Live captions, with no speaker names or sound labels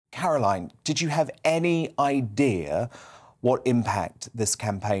Caroline, did you have any idea what impact this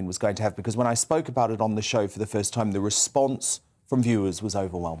campaign was going to have? Because when I spoke about it on the show for the first time, the response from viewers was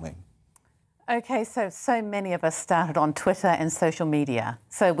overwhelming. OK, so many of us started on Twitter and social media.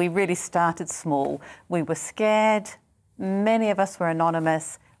 So we really started small. We were scared. Many of us were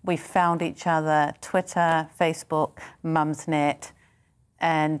anonymous. We found each other, Twitter, Facebook, Mumsnet,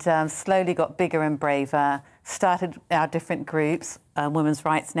 and slowly got bigger and braver, started our different groups, Women's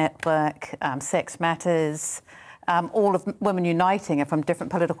Rights Network, Sex Matters, all of Women Uniting are from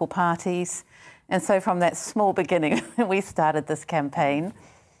different political parties. And so from that small beginning, we started this campaign.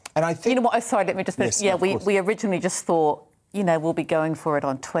 And I think... You know what? Oh, sorry, let me just finish. Yes, yeah, we originally just thought, you know, we'll be going for it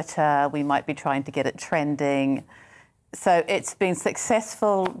on Twitter. We might be trying to get it trending. So it's been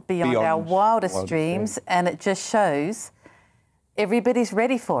successful beyond our wildest dreams, and it just shows everybody's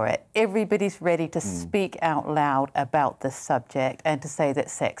ready for it. Everybody's ready to speak out loud about this subject and to say that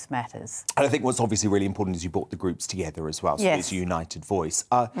sex matters. And I think what's obviously really important is you brought the groups together as well, so there's a united voice.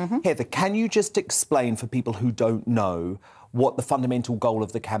 Heather, can you just explain for people who don't know what the fundamental goal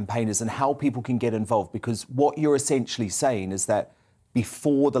of the campaign is and how people can get involved? Because what you're essentially saying is that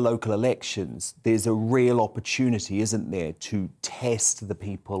before the local elections, there's a real opportunity, isn't there, to test the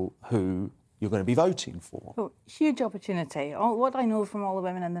people who you're going to be voting for. Oh, huge opportunity. What I know from all the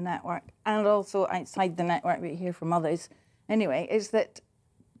women in the network, and also outside the network, we hear from others anyway, is that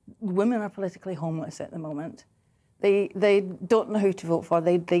women are politically homeless at the moment. They don't know who to vote for.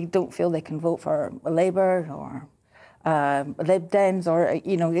 They don't feel they can vote for Labour or Lib Dems, or,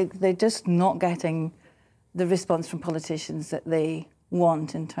 you know, they're just not getting the response from politicians that they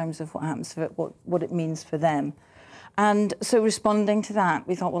want in terms of what happens to it, what it means for them. And so responding to that,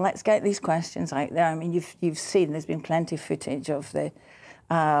 we thought, well, let's get these questions out there. I mean, you've seen there's been plenty of footage of the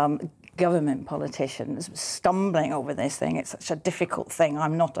government politicians stumbling over this thing. It's such a difficult thing.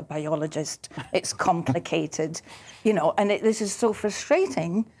 I'm not a biologist. It's complicated, you know, and this is so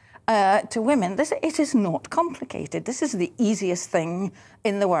frustrating to women. It is not complicated. This is the easiest thing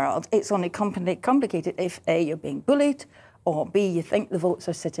in the world. It's only complicated if A, you're being bullied, or B, you think the votes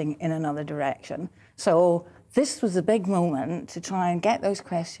are sitting in another direction. So this was a big moment to try and get those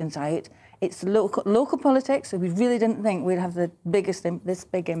questions out. It's local politics, so we really didn't think we'd have this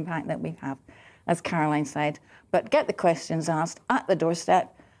big impact that we have, as Caroline said. But get the questions asked at the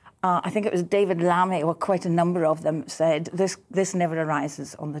doorstep. I think it was David Lammy, or quite a number of them, said this never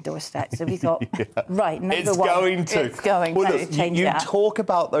arises on the doorstep. So we thought, right, number one, it's going to change you that. talk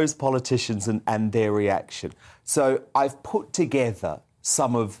about those politicians and their reaction. So I've put together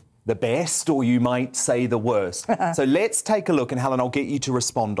some of the best, or you might say the worst. So let's take a look, and Helen, I'll get you to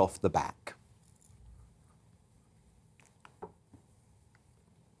respond off the back. What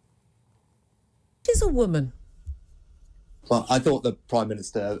is a woman? Well, I thought the Prime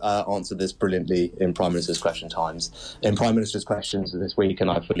Minister answered this brilliantly in Prime Minister's Question Times, in Prime Minister's Questions this week, and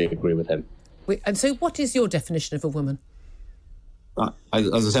I fully agree with him. And so what is your definition of a woman?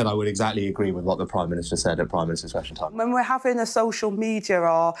 As I said, I would exactly agree with what the Prime Minister said at Prime Minister's Question Time. When we're having a social media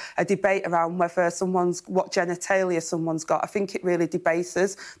or a debate around what genitalia someone's got, I think it really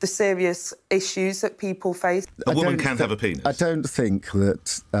debases the serious issues that people face. A woman can't have a penis. I don't think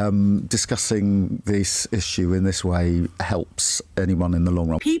that discussing this issue in this way helps anyone in the long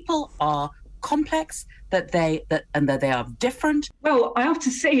run. People are complex, that they are different. Well, I have to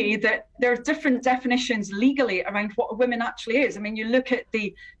say that there are different definitions legally around what a woman actually is. I mean, you look at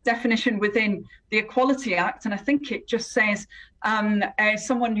the definition within the Equality Act, and I think it just says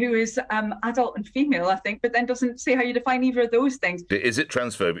someone who is adult and female, I think, but then doesn't say how you define either of those things. Is it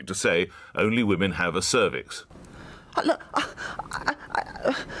transphobic to say only women have a cervix? Look,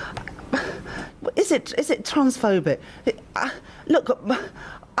 is it transphobic? Look,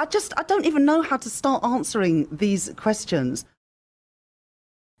 I don't even know how to start answering these questions.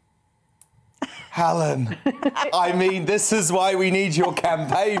 Helen, I mean, this is why we need your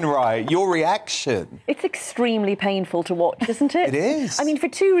campaign, right? Your reaction. It's extremely painful to watch, isn't it? It is. I mean, for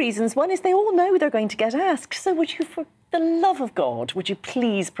two reasons. One is they all know they're going to get asked. So would you, for the love of God, would you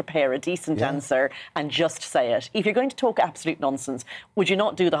please prepare a decent answer and just say it? If you're going to talk absolute nonsense, would you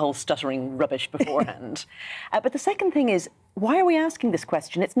not do the whole stuttering rubbish beforehand? But the second thing is, why are we asking this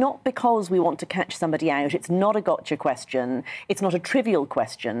question? It's not because we want to catch somebody out. It's not a gotcha question. It's not a trivial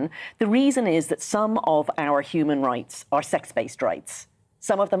question. The reason is that some of our human rights are sex-based rights.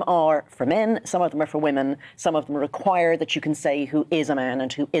 Some of them are for men, some of them are for women, some of them require that you can say who is a man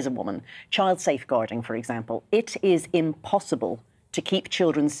and who is a woman. Child safeguarding, for example. It is impossible to keep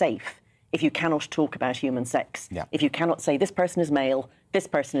children safe if you cannot talk about human sex. If you cannot say this person is male, this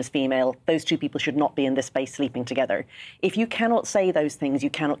person is female, those two people should not be in this space sleeping together. If you cannot say those things, you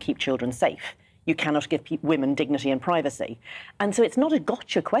cannot keep children safe. You cannot give women dignity and privacy. And so it's not a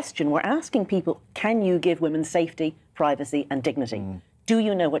gotcha question. We're asking people, can you give women safety, privacy and dignity? Do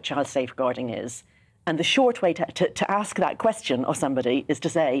you know what child safeguarding is? And the short way to ask that question of somebody is to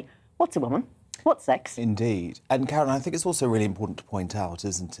say, what's a woman? What's sex? Indeed. And Karen, I think it's also really important to point out,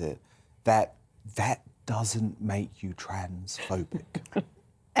 isn't it, that that doesn't make you transphobic.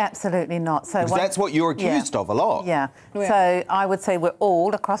 Absolutely not. So that's what you're accused of a lot. Yeah. So I would say we're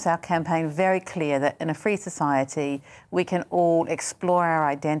all, across our campaign, very clear that in a free society, we can all explore our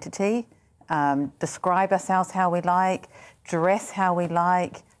identity, describe ourselves how we like, dress how we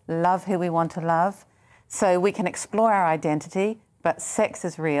like, love who we want to love. So we can explore our identity, but sex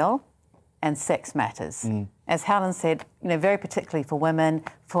is real and sex matters. As Helen said, very particularly for women,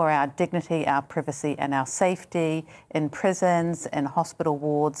 for our dignity, our privacy and our safety in prisons, in hospital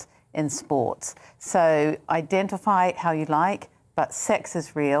wards, in sports. So identify how you like, but sex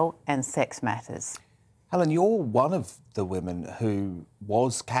is real and sex matters. Helen, you're one of the women who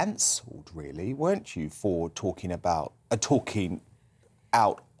was cancelled, really, weren't you, for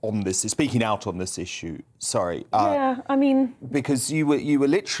speaking out on this issue? Sorry. Yeah, I mean, because you were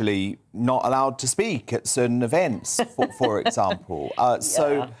literally not allowed to speak at certain events, for example.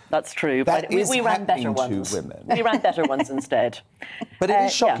 So that's true. But we ran better ones. Women. We ran better ones instead. But it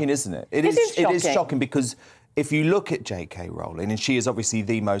is shocking, isn't it? It is shocking because if you look at J.K. Rowling, and she is obviously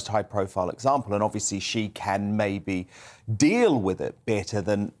the most high-profile example, and obviously she can maybe deal with it better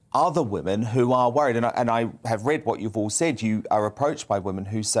than other women who are worried. And I have read what you've all said. You are approached by women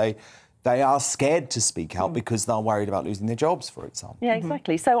who say they are scared to speak out because they're worried about losing their jobs, for example. Yeah,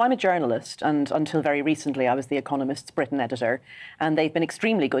 exactly. So I'm a journalist, and until very recently I was The Economist's Britain editor, and they've been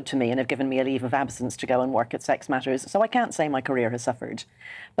extremely good to me and have given me a leave of absence to go and work at Sex Matters, so I can't say my career has suffered.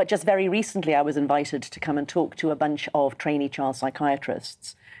 But just very recently I was invited to come and talk to a bunch of trainee child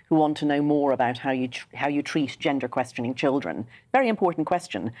psychiatrists who want to know more about how you treat gender-questioning children. Very important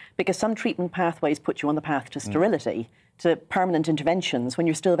question, because some treatment pathways put you on the path to sterility, to permanent interventions when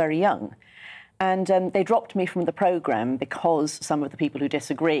you're still very young. And they dropped me from the programme because some of the people who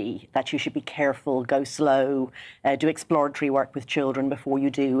disagree that you should be careful, go slow, do exploratory work with children before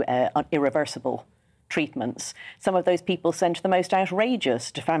you do irreversible treatments. Some of those people sent the most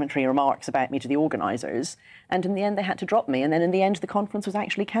outrageous defamatory remarks about me to the organisers, and in the end they had to drop me, and then in the end the conference was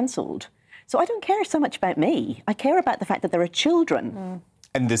actually cancelled. So I don't care so much about me. I care about the fact that there are children.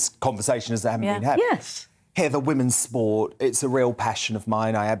 And this conversation is that haven't been had. Yes. Heather, women's sport, it's a real passion of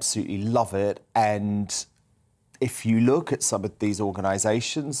mine. I absolutely love it. And if you look at some of these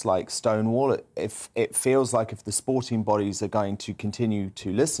organisations like Stonewall, it feels like if the sporting bodies are going to continue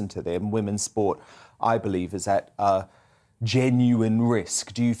to listen to them, women's sport, I believe, is at a genuine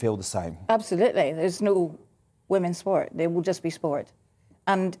risk. Do you feel the same? Absolutely. There's no women's sport. There will just be sport.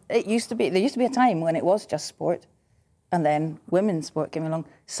 And there used to be a time when it was just sport, and then women's sport came along.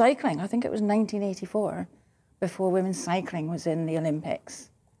 Cycling, I think it was 1984, before women's cycling was in the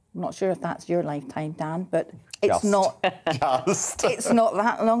Olympics. I'm not sure if that's your lifetime, Dan, but it's not. It's not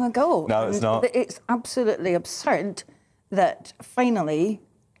that long ago. No, it's not. It's absolutely absurd that finally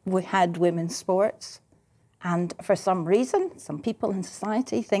we had women's sports, and for some reason, some people in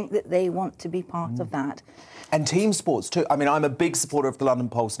society think that they want to be part of that. And team sports too. I mean, I'm a big supporter of the London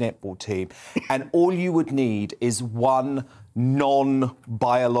Pulse netball team, and all you would need is one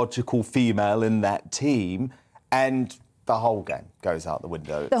non-biological female in that team, and the whole game goes out the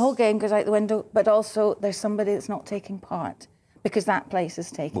window. The whole game goes out the window, but also there's somebody that's not taking part because that place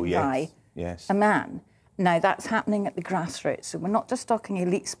is taken by a man. Now, that's happening at the grassroots. So we're not just talking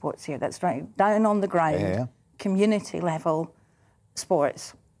elite sports here. That's right, down on the ground, community level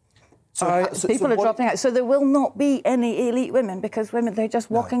sports. So people are dropping out. So there will not be any elite women because women, they're just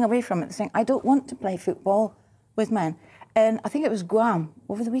walking away from it saying, I don't want to play football with men. And I think it was Guam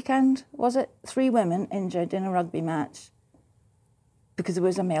over the weekend, was it? 3 women injured in a rugby match because there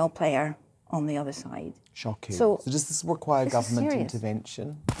was a male player on the other side. Shocking. So does this require government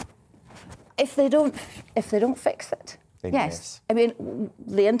intervention? If they don't fix it, then yes. I mean,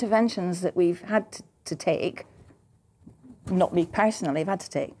 the interventions that we've had to take, not me personally, have had to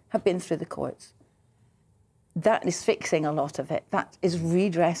take, have been through the courts. That is fixing a lot of it. That is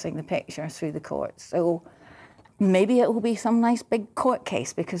redressing the picture through the courts. So maybe it will be some nice big court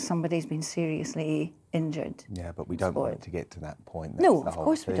case because somebody's been seriously injured. Yeah, but we don't want it to get to that point. That's no, of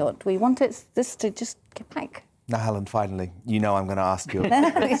course we don't. We want this to just get back. Now, Helen, finally, you know I'm going to ask you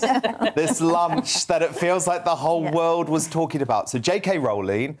about this lunch that it feels like the whole world was talking about. So J.K.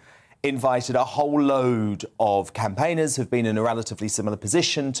 Rowling invited a whole load of campaigners who've been in a relatively similar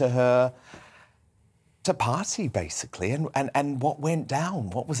position to her to party, basically. And what went down?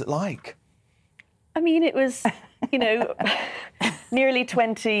 What was it like? I mean, it was, you know, nearly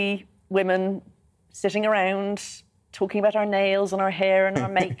 20 women sitting around talking about our nails and our hair and our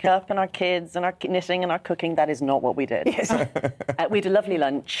makeup and our kids and our knitting and our cooking. That is not what we did. Yes. We had a lovely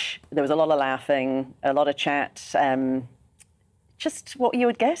lunch. There was a lot of laughing, a lot of chat. Just what you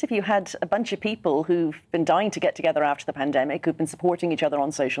would get if you had a bunch of people who've been dying to get together after the pandemic, who've been supporting each other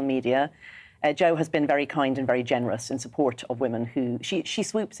on social media. Jo has been very kind and very generous in support of women who... She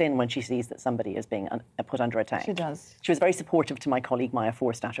swoops in when she sees that somebody is being put under attack. She does. She was very supportive to my colleague Maya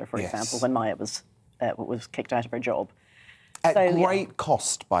Forstater, for example, when Maya was kicked out of her job. At great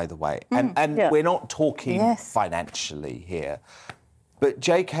cost, by the way. And we're not talking financially here. But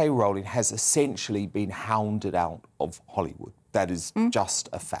J.K. Rowling has essentially been hounded out of Hollywood. That is just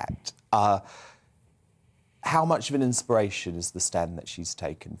a fact. How much of an inspiration is the stand that she's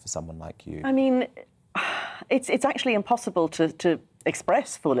taken for someone like you? I mean, it's actually impossible to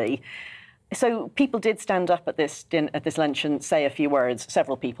express fully. So people did stand up at this luncheon, say a few words,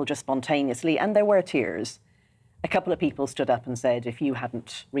 several people just spontaneously, and there were tears. A couple of people stood up and said, if you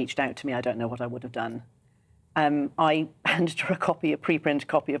hadn't reached out to me, I don't know what I would have done. I handed her a preprint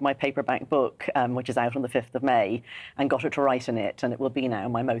copy of my paperback book, which is out on the 5th of May, and got her to write in it, and it will be now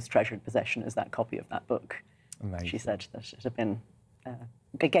my most treasured possession is that copy of that book. Amazing. She said that it had been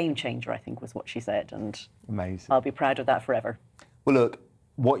a game changer, I think, was what she said, and I'll be proud of that forever. Well, look,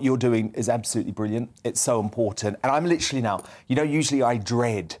 what you're doing is absolutely brilliant. It's so important. And I'm literally now, you know, usually I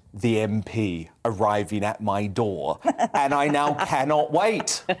dread the MP arriving at my door, and I now cannot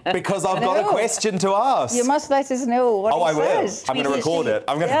wait because I've got a question to ask. You must let us know what he says. I'm going to record it.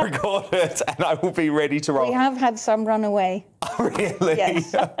 I'm going to record it, and I will be ready to roll. We have had some run away. Really?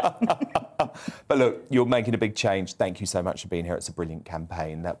 Yes. But look, you're making a big change. Thank you so much for being here. It's a brilliant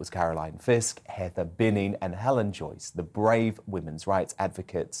campaign. That was Caroline Ffiske, Heather Binning and Helen Joyce, the brave women's rights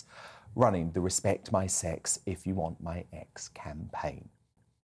advocates running the Respect My Sex If You Want My Ex campaign.